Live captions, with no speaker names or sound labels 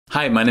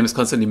Hi, my name is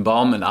Konstantin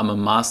Baum and I'm a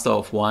master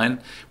of wine.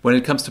 When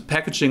it comes to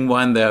packaging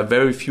wine, there are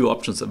very few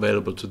options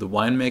available to the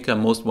winemaker.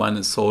 Most wine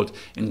is sold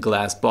in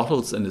glass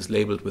bottles and is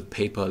labeled with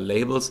paper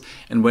labels.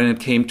 And when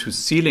it came to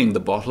sealing the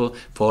bottle,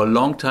 for a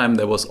long time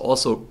there was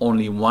also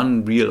only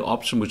one real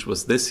option, which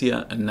was this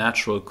year, a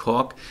natural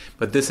cork.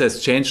 But this has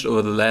changed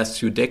over the last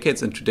few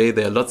decades, and today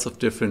there are lots of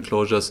different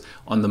closures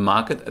on the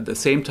market. At the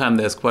same time,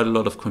 there's quite a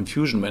lot of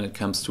confusion when it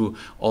comes to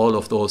all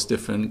of those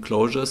different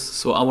closures.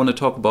 So I want to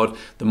talk about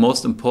the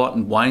most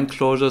important wine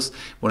closures. I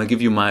want to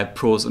give you my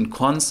pros and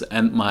cons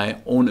and my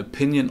own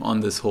opinion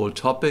on this whole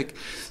topic.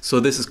 So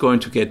this is going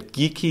to get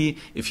geeky.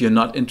 If you're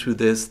not into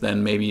this,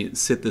 then maybe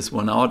sit this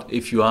one out.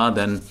 If you are,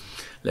 then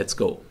let's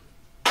go.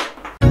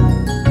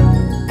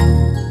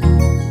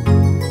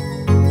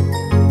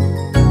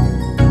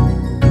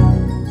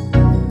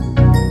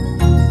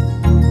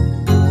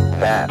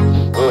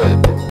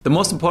 The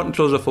most important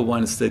closure for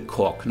wine is still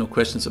cork, no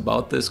questions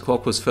about this.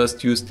 Cork was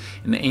first used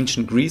in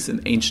ancient Greece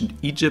and ancient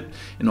Egypt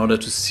in order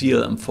to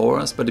seal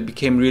amphoras, but it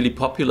became really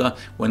popular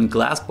when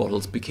glass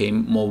bottles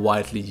became more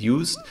widely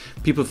used.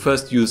 People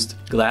first used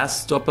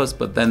glass stoppers,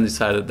 but then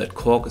decided that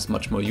cork is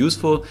much more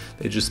useful.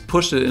 They just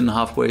pushed it in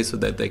halfway so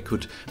that they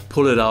could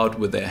pull it out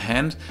with their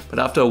hand. But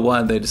after a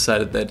while they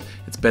decided that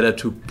it's better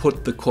to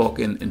put the cork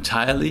in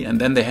entirely, and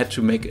then they had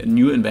to make a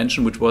new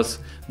invention, which was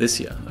this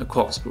year, a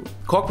corkscrew.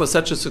 Cork was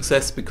such a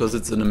success because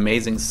it's an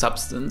amazing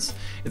substance.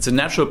 It's a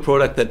natural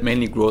product that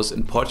mainly grows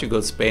in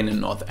Portugal, Spain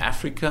and North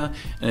Africa,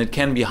 and it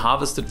can be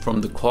harvested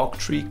from the cork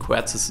tree,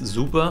 Quercus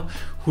zuber,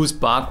 whose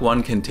bark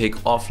one can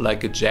take off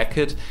like a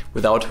jacket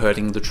without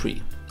hurting the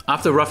tree.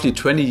 After roughly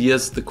 20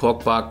 years, the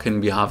cork bark can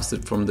be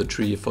harvested from the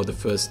tree for the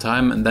first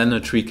time, and then a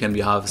tree can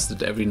be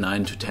harvested every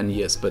 9 to 10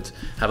 years. But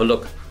have a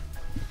look.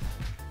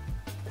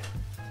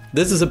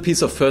 This is a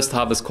piece of first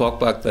harvest cork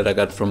bark that I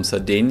got from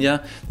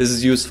Sardinia. This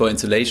is used for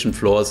insulation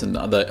floors and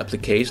other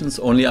applications.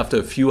 Only after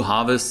a few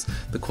harvests,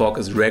 the cork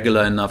is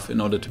regular enough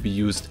in order to be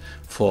used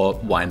for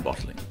wine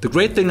bottling. The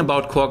great thing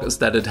about cork is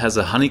that it has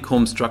a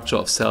honeycomb structure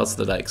of cells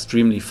that are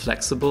extremely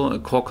flexible. A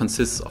cork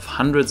consists of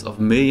hundreds of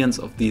millions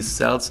of these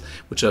cells,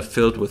 which are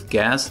filled with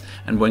gas,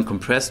 and when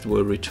compressed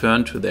will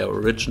return to their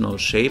original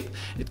shape.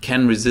 It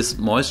can resist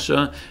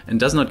moisture and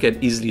does not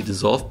get easily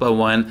dissolved by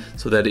wine,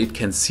 so that it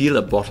can seal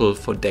a bottle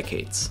for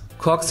decades.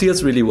 Cork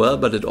seals really well,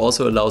 but it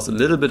also allows a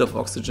little bit of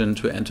oxygen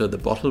to enter the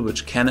bottle,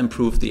 which can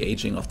improve the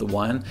aging of the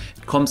wine.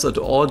 It comes at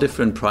all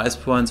different price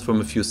points,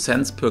 from a few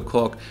cents per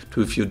cork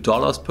to a few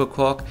dollars per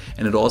cork,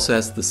 and it also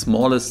has the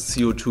smallest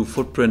CO2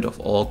 footprint of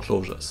all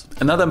closures.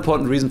 Another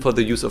important reason for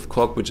the use of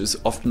cork, which is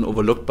often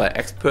overlooked by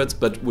experts,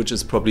 but which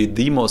is probably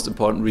the most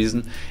important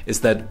reason, is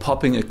that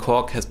popping a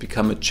cork has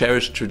become a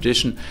cherished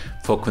tradition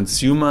for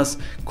consumers.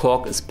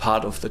 Cork is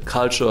part of the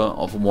culture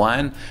of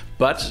wine.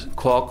 But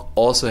cork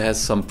also has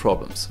some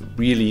problems,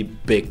 really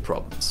big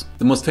problems.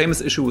 The most famous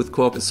issue with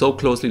cork is so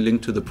closely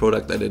linked to the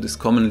product that it is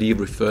commonly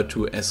referred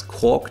to as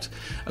corked.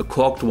 A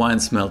corked wine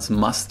smells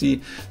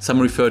musty.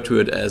 Some refer to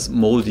it as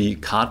moldy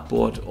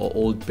cardboard or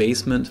old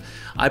basement.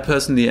 I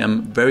personally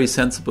am very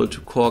sensible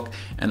to cork,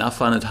 and I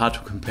find it hard to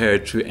compare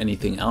it to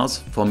anything else.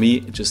 For me,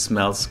 it just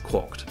smells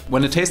corked.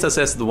 When a taster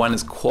says the wine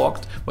is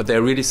corked, what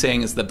they're really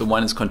saying is that the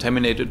wine is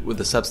contaminated with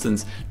the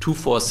substance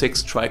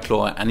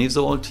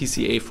 2,4,6-trichloroanisole,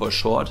 TCA for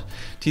short.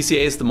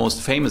 TCA is the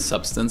most famous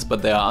substance,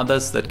 but there are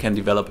others that can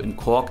develop in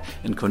cork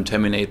and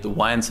contaminate the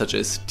wine, such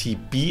as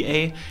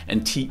TBA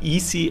and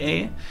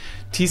TECA.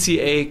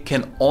 TCA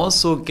can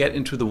also get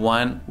into the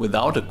wine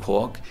without a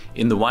cork,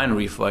 in the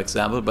winery for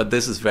example, but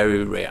this is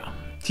very rare.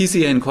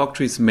 TCA in cork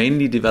trees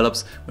mainly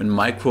develops when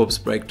microbes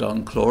break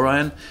down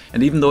chlorine,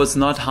 and even though it's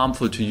not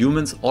harmful to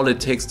humans, all it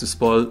takes to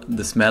spoil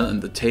the smell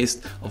and the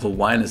taste of a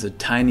wine is a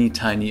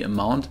tiny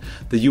amount.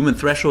 The human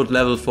threshold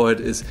level for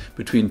it is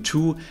between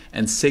 2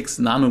 and 6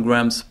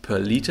 nanograms per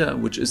liter,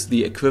 which is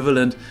the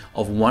equivalent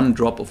of 1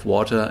 drop of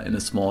water in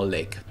a small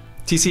lake.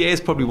 TCA is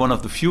probably one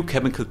of the few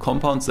chemical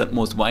compounds that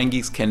most wine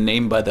geeks can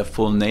name by their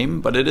full name,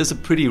 but it is a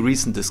pretty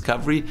recent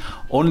discovery.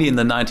 Only in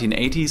the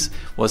 1980s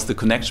was the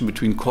connection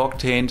between cork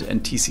taint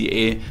and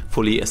TCA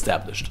fully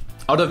established.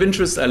 Out of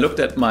interest, I looked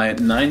at my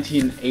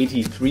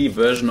 1983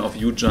 version of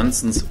Hugh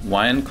Johnson's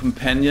Wine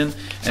Companion,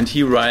 and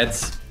he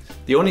writes,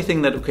 "The only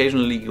thing that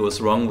occasionally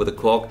goes wrong with a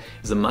cork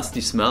is a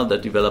musty smell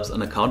that develops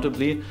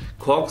unaccountably.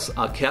 Corks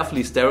are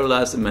carefully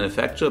sterilized in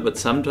manufacture, but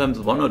sometimes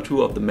 1 or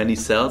 2 of the many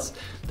cells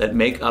that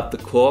make up the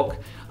cork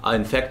are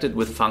infected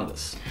with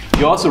fungus."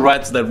 He also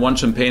writes that one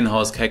champagne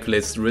house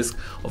calculates the risk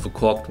of a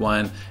corked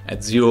wine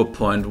at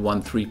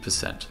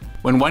 0.13%.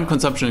 When wine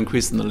consumption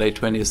increased in the late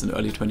 20th and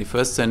early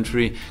 21st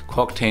century,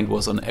 cork taint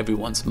was on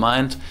everyone's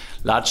mind.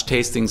 Large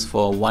tastings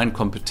for wine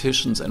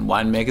competitions and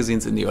wine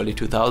magazines in the early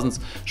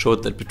 2000s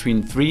showed that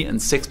between 3 and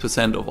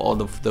 6% of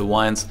all of the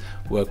wines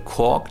were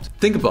corked.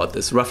 Think about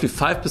this, roughly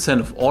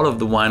 5% of all of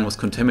the wine was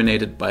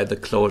contaminated by the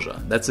closure.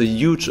 That's a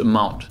huge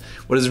amount.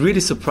 What is really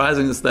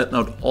surprising is that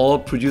not all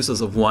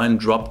producers of wine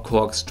drop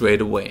cork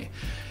straight away.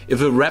 If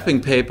a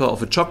wrapping paper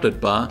of a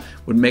chocolate bar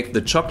would make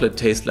the chocolate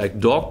taste like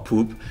dog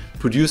poop,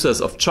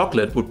 producers of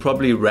chocolate would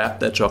probably wrap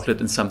their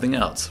chocolate in something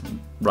else,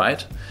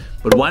 right?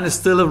 But wine is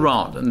still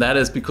around, and that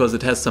is because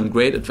it has some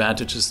great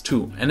advantages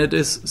too, and it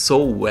is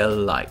so well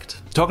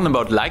liked. Talking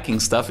about liking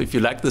stuff, if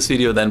you like this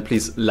video, then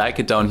please like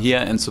it down here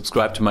and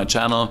subscribe to my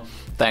channel.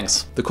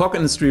 Thanks. The cork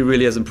industry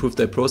really has improved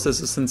their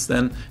processes since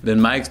then, and in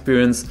my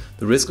experience,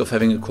 the risk of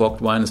having a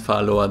corked wine is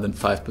far lower than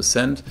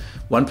 5%.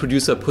 One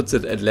producer puts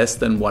it at less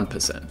than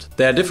 1%.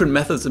 There are different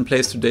methods in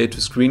place today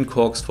to screen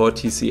corks for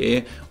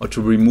TCA or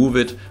to remove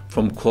it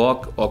from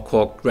cork or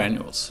cork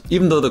granules.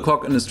 Even though the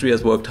cork industry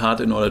has worked hard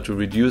in order to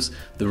reduce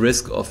the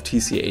risk of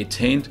TCA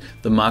taint,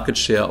 the market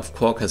share of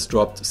cork has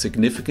dropped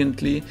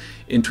significantly.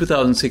 In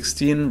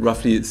 2016,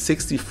 roughly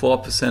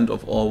 64%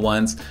 of all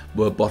wines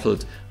were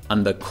bottled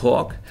under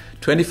cork,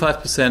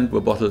 25% were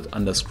bottled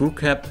under screw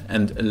cap,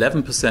 and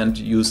 11%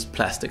 used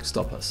plastic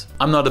stoppers.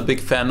 I'm not a big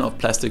fan of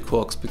plastic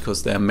corks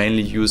because they are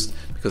mainly used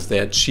because they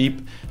are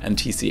cheap and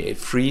TCA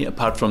free.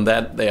 Apart from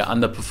that, they are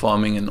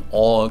underperforming in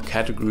all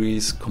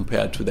categories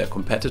compared to their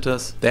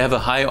competitors. They have a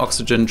high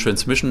oxygen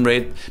transmission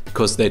rate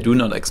because they do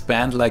not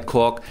expand like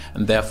cork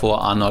and therefore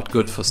are not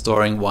good for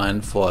storing wine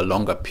for a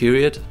longer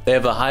period. They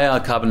have a higher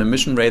carbon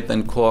emission rate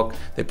than cork.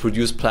 They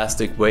produce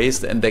plastic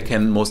waste, and they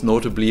can most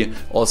notably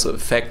also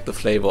affect the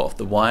flavor of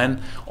the wine.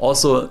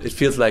 Also, it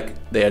feels like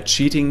they are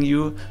cheating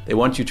you. They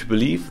want you to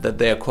believe that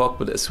they are cork,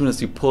 but as soon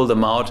as you pull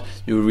them out,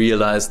 you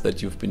realize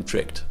that you've been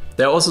tricked.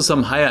 There are also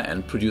some higher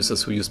end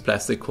producers who use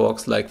plastic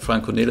corks like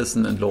Franco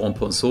Nelissen and Laurent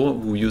Ponceau,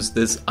 who use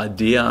this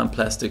Idea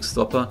plastic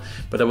stopper.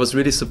 But I was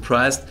really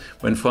surprised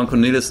when Franco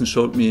Nelissen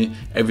showed me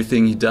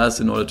everything he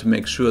does in order to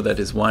make sure that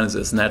his wine is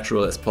as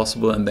natural as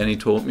possible, and then he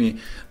told me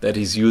that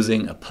he's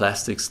using a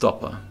plastic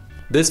stopper.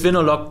 This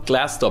Vinolog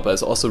glass stopper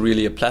is also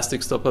really a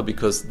plastic stopper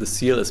because the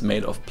seal is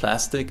made of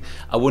plastic.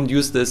 I wouldn't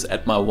use this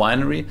at my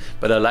winery,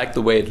 but I like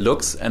the way it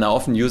looks, and I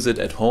often use it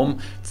at home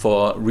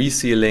for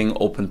resealing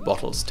opened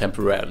bottles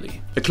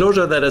temporarily. A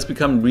closure that has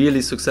become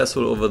really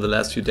successful over the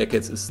last few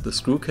decades is the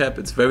screw cap.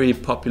 It's very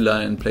popular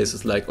in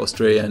places like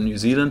Australia and New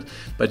Zealand,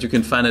 but you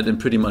can find it in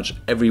pretty much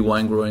every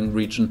wine growing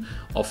region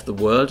of the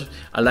world.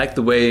 I like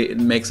the way it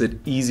makes it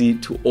easy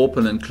to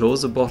open and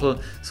close a bottle,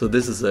 so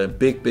this is a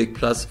big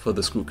plus for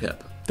the screw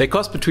cap. They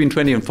cost between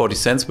 20 and 40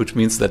 cents, which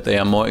means that they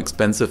are more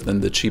expensive than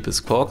the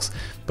cheapest corks,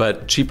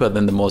 but cheaper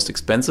than the most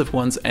expensive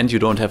ones, and you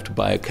don't have to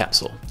buy a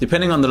capsule.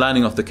 Depending on the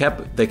lining of the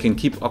cap, they can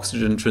keep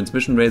oxygen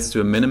transmission rates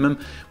to a minimum,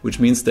 which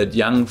means that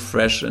young,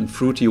 fresh and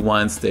fruity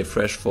wines stay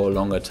fresh for a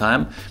longer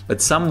time.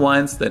 But some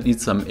wines that need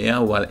some air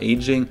while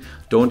aging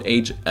don't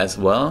age as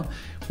well,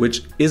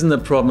 which isn't a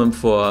problem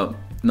for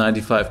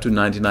 95 to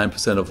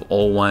 99% of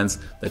all wines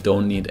that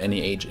don't need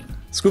any aging.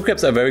 Screw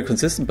caps are very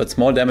consistent, but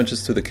small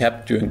damages to the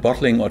cap during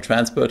bottling or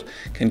transport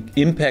can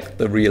impact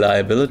the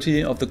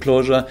reliability of the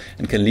closure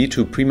and can lead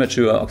to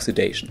premature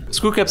oxidation.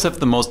 Screw caps have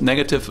the most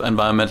negative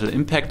environmental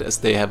impact as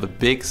they have a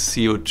big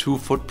CO2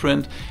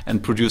 footprint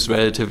and produce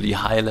relatively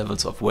high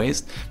levels of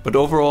waste. But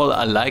overall,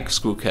 I like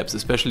screw caps,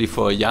 especially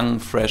for young,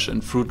 fresh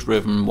and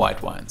fruit-driven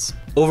white wines.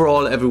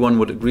 Overall, everyone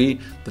would agree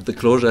that the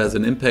closure has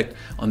an impact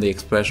on the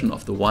expression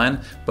of the wine,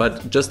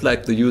 but just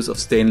like the use of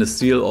stainless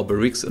steel or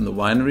barriques in the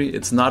winery,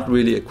 it's not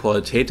really a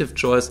qualitative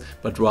choice,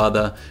 but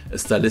rather a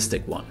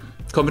stylistic one.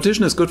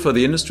 Competition is good for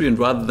the industry, and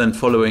rather than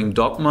following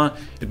dogma,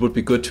 it would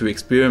be good to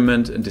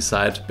experiment and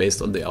decide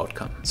based on the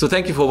outcome. So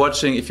thank you for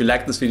watching. If you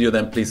liked this video,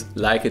 then please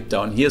like it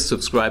down here,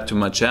 subscribe to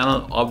my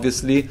channel.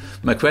 Obviously,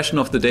 my question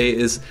of the day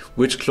is,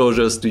 which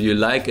closures do you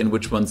like and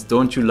which ones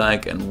don't you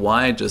like and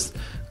why? Just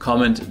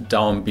comment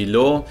down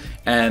below,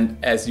 and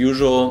as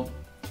usual,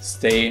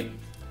 stay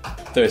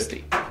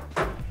thirsty.